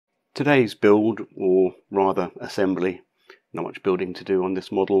Today's build, or rather assembly, not much building to do on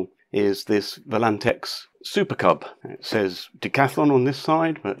this model, is this Volantex Super Cub. It says Decathlon on this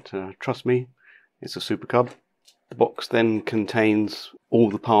side, but trust me, it's a Super Cub. The box then contains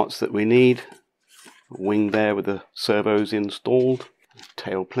all the parts that we need. A wing there with the servos installed,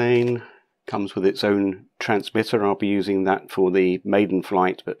 tail plane, comes with its own transmitter. I'll be using that for the Maiden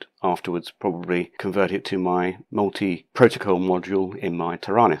Flight, but afterwards probably convert it to my multi-protocol module in my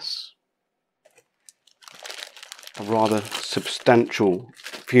Taranis. A rather substantial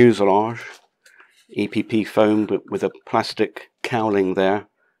fuselage, EPP foam, but with a plastic cowling there,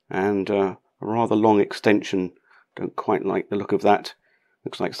 and a rather long extension. Don't quite like the look of that.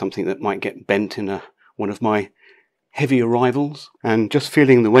 Looks like something that might get bent in one of my heavier rivals. And just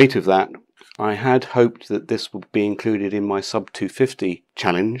feeling the weight of that, I had hoped that this would be included in my Sub 250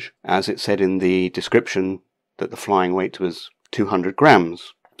 challenge, as it said in the description that the flying weight was 200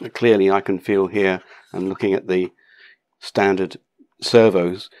 grams. Clearly I can feel here, and looking at the standard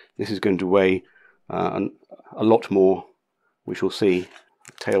servos, this is going to weigh a lot more. We shall see.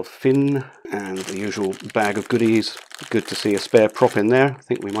 Tail fin and the usual bag of goodies. Good to see a spare prop in there. I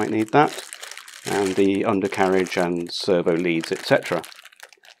think we might need that. And the undercarriage and servo leads, etc.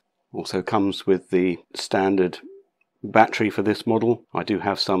 Also comes with the standard battery for this model. I do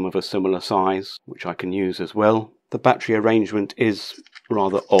have some of a similar size, which I can use as well. The battery arrangement is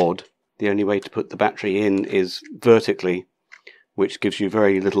rather odd. The only way to put the battery in is vertically, which gives you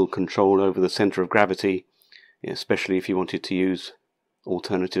very little control over the center of gravity, especially if you wanted to use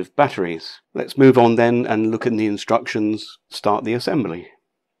alternative batteries. Let's move on then and look at the instructions, start the assembly.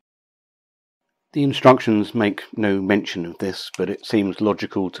 The instructions make no mention of this, but it seems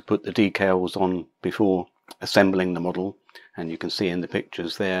logical to put the decals on before assembling the model, and you can see in the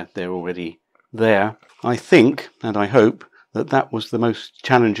pictures there, they're already there. I think, and I hope, that that was the most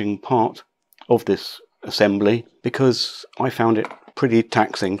challenging part of this assembly, because I found it pretty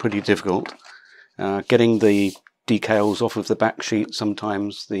taxing, pretty difficult. Getting the decals off of the back sheet,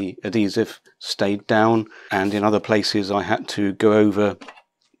 sometimes the adhesive stayed down, and in other places I had to go over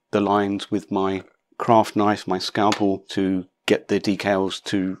the lines with my craft knife, my scalpel, to get the decals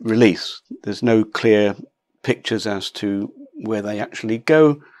to release. There's no clear pictures as to where they actually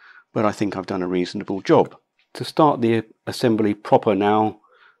go, but I think I've done a reasonable job. To start the assembly proper now,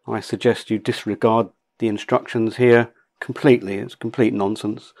 I suggest you disregard the instructions here completely. It's complete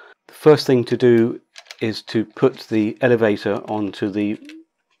nonsense. The first thing to do is to put the elevator onto the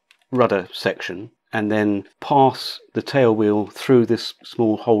rudder section and then pass the tail wheel through this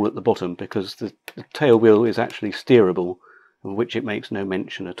small hole at the bottom, because the tail wheel is actually steerable, of which it makes no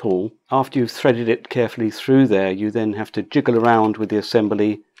mention at all. After you've threaded it carefully through there, you then have to jiggle around with the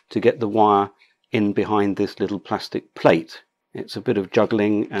assembly to get the wire in behind this little plastic plate. It's a bit of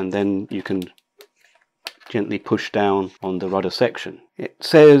juggling, and then you can gently push down on the rudder section. It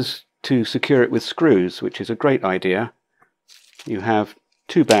says to secure it with screws, which is a great idea. You have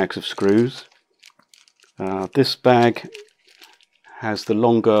 2 bags of screws. This bag has the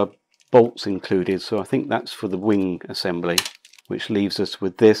longer bolts included, so I think that's for the wing assembly, which leaves us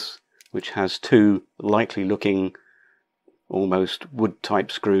with this, which has 2 likely looking almost wood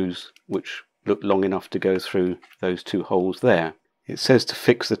type screws, which look long enough to go through those 2 holes there. It says to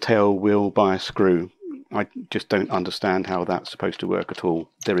fix the tail wheel by a screw. I just don't understand how that's supposed to work at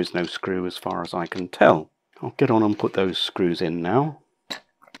all. There is no screw as far as I can tell. I'll get on and put those screws in now.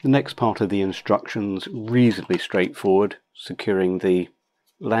 The next part of the instructions, reasonably straightforward. Securing the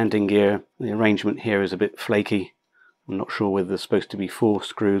landing gear. The arrangement here is a bit flaky. I'm not sure whether there's supposed to be 4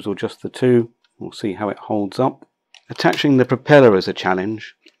 screws or just the 2. We'll see how it holds up. Attaching the propeller is a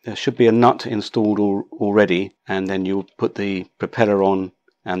challenge. There should be a nut installed already, and then you'll put the propeller on,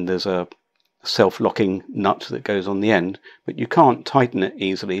 and there's a self-locking nut that goes on the end, but you can't tighten it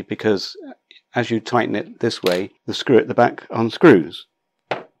easily, because as you tighten it this way, the screw at the back unscrews.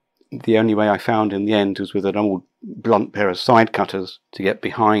 The only way I found in the end was with an old blunt pair of side cutters to get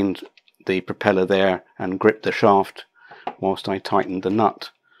behind the propeller there and grip the shaft whilst I tightened the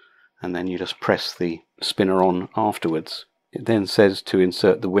nut, and then you just press the spinner on afterwards. It then says to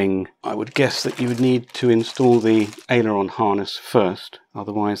insert the wing. I would guess that you would need to install the aileron harness first,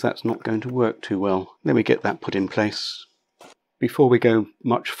 otherwise that's not going to work too well. Let me get that put in place. Before we go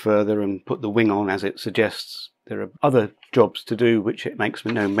much further and put the wing on as it suggests, there are other jobs to do which it makes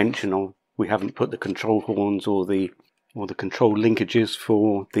no mention of. We haven't put the control horns or the control linkages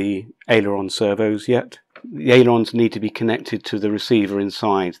for the aileron servos yet. The ailerons need to be connected to the receiver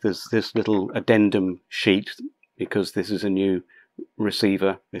inside. There's this little addendum sheet, because this is a new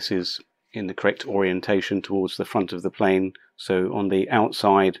receiver. This is in the correct orientation towards the front of the plane. So on the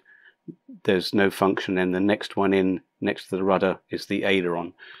outside there's no function, and the next one in next to the rudder is the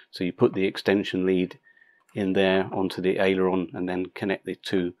aileron. So you put the extension lead in there onto the aileron and then connect the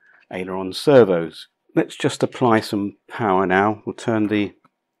two aileron servos. Let's just apply some power now. We'll turn the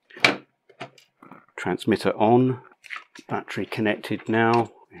transmitter on. Battery connected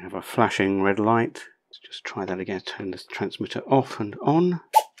now. We have a flashing red light. Let's just try that again. Turn the transmitter off and on.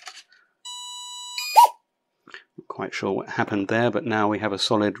 Not quite sure what happened there, but now we have a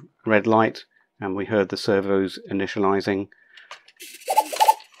solid red light and we heard the servos initializing.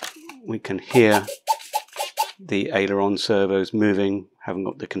 We can hear the aileron servos moving. Haven't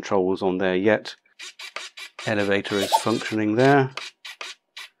got the controls on there yet. Elevator is functioning there.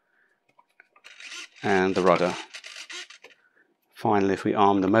 And the rudder. Finally, if we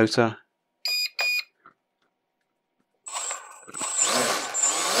arm the motor,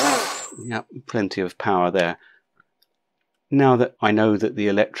 yep, plenty of power there. Now that I know that the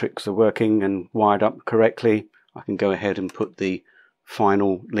electrics are working and wired up correctly, I can go ahead and put the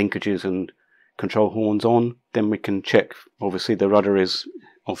final linkages and control horns on. Then we can check, obviously the rudder is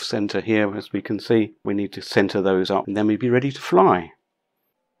off center here, as we can see. We need to center those up and then we'd be ready to fly.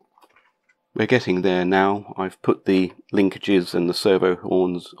 We're getting there now. I've put the linkages and the servo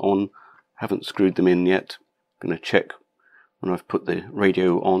horns on. Haven't screwed them in yet. I'm going to check when I've put the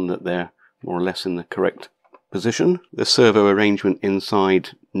radio on that they're more or less in the correct position. The servo arrangement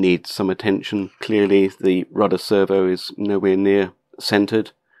inside needs some attention. Clearly the rudder servo is nowhere near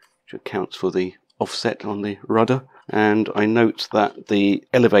centered, which accounts for the offset on the rudder. And I note that the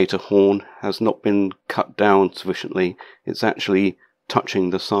elevator horn has not been cut down sufficiently. It's actually touching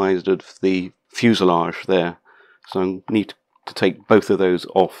the side of the fuselage there, so I need to take both of those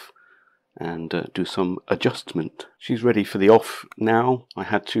off and do some adjustment. She's ready for the off now. I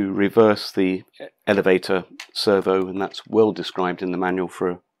had to reverse the elevator servo, and that's well described in the manual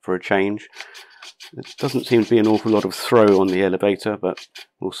for a change. There doesn't seem to be an awful lot of throw on the elevator, but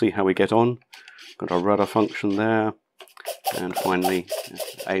we'll see how we get on. Got our rudder function there, and finally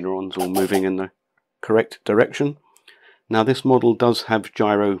ailerons all moving in the correct direction. Now this model does have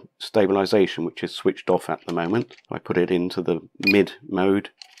gyro stabilization, which is switched off at the moment. I put it into the mid mode.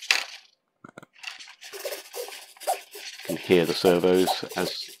 You can hear the servos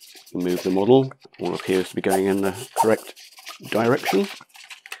as we move the model. All appears to be going in the correct direction.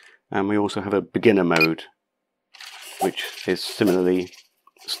 And we also have a beginner mode, which is similarly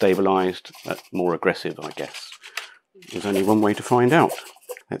stabilized but more aggressive, I guess. There's only one way to find out.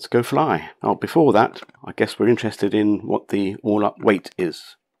 Let's go fly. Oh, before that, I guess we're interested in what the all-up weight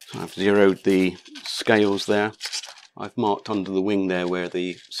is. So I've zeroed the scales there. I've marked under the wing there where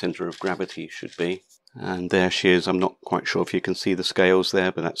the center of gravity should be. And there she is. I'm not quite sure if you can see the scales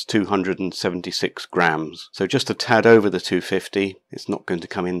there, but that's 276 grams. So just a tad over the 250. It's not going to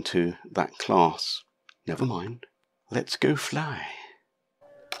come into that class. Never mind. Let's go fly.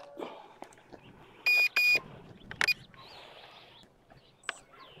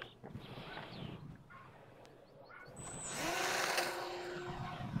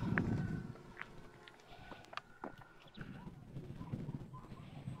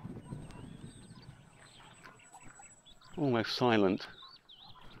 Almost silent.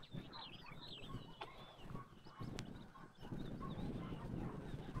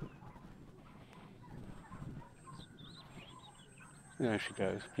 There she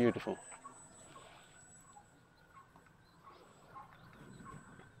goes, beautiful.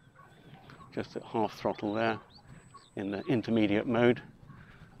 Just at half throttle there in the intermediate mode.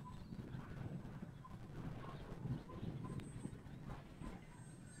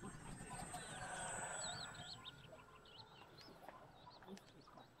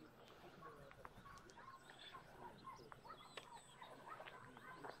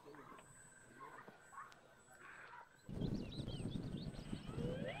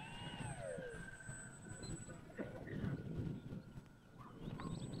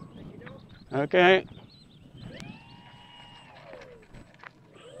 Okay.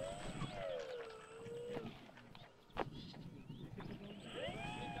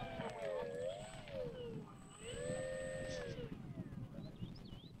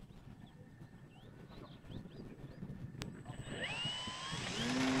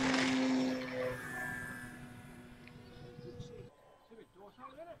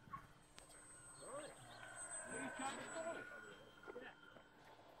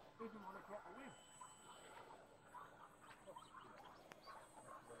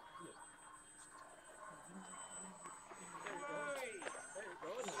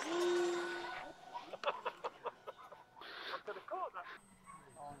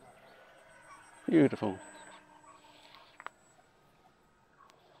 Beautiful.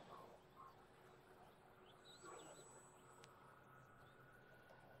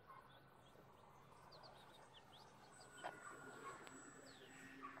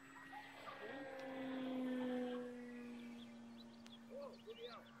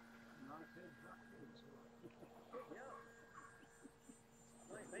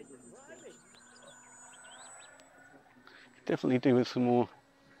 Definitely do with some more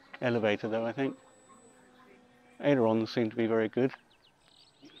elevator though, I think. Ailerons seem to be very good.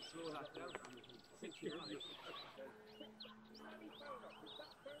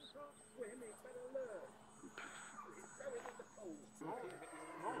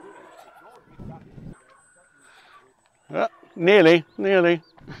 Nearly.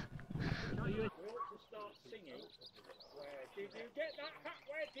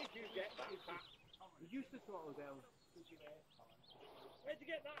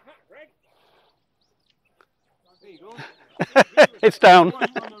 It's down.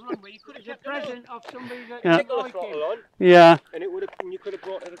 It's a present of somebody that Yeah. you like him. Yeah. And you could have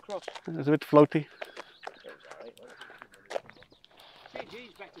brought it across. It's a bit floaty.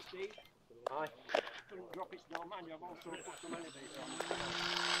 CG's better, Steve. Aye. Couldn't drop its no man, I've also put some elevator on.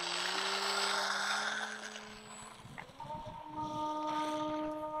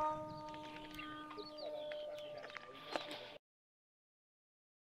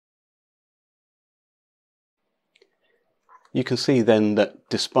 You can see then that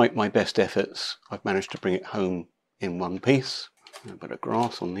despite my best efforts, I've managed to bring it home in one piece. A bit of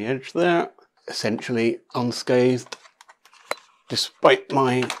grass on the edge there, essentially unscathed. Despite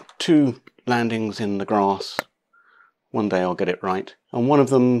my 2 landings in the grass, one day I'll get it right. On one of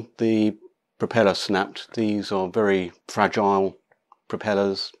them, the propeller snapped. These are very fragile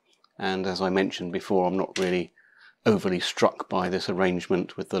propellers, and as I mentioned before, I'm not really overly struck by this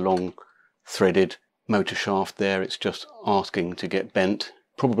arrangement with the long threaded motor shaft there. It's just asking to get bent.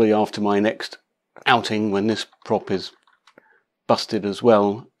 Probably after my next outing, when this prop is busted as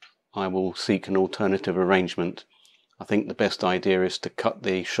well, I will seek an alternative arrangement. I think the best idea is to cut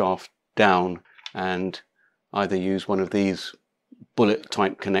the shaft down and either use one of these bullet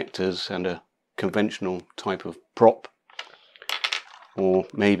type connectors and a conventional type of prop, or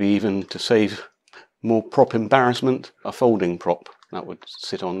maybe even, to save more prop embarrassment, a folding prop. That would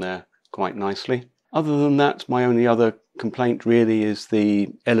sit on there quite nicely. Other than that, my only other complaint really is the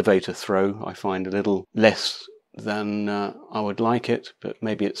elevator throw. I find a little less than I would like it, but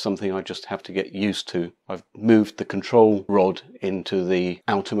maybe it's something I just have to get used to. I've moved the control rod into the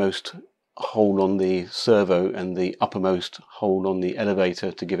outermost hole on the servo and the uppermost hole on the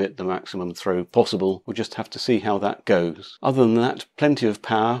elevator to give it the maximum throw possible. We'll just have to see how that goes. Other than that, plenty of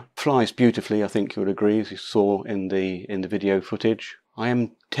power. Flies beautifully, I think you would agree, as you saw in the video footage. I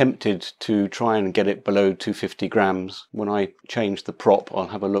am tempted to try and get it below 250 grams. When I change the prop, I'll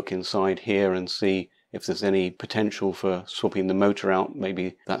have a look inside here and see if there's any potential for swapping the motor out.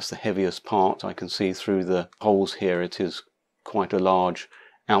 Maybe that's the heaviest part. I can see through the holes here it is quite a large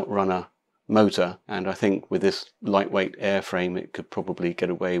outrunner motor, and I think with this lightweight airframe it could probably get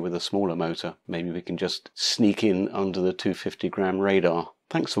away with a smaller motor. Maybe we can just sneak in under the 250 gram radar.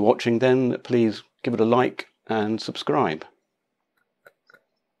 Thanks for watching then. Please give it a like and subscribe.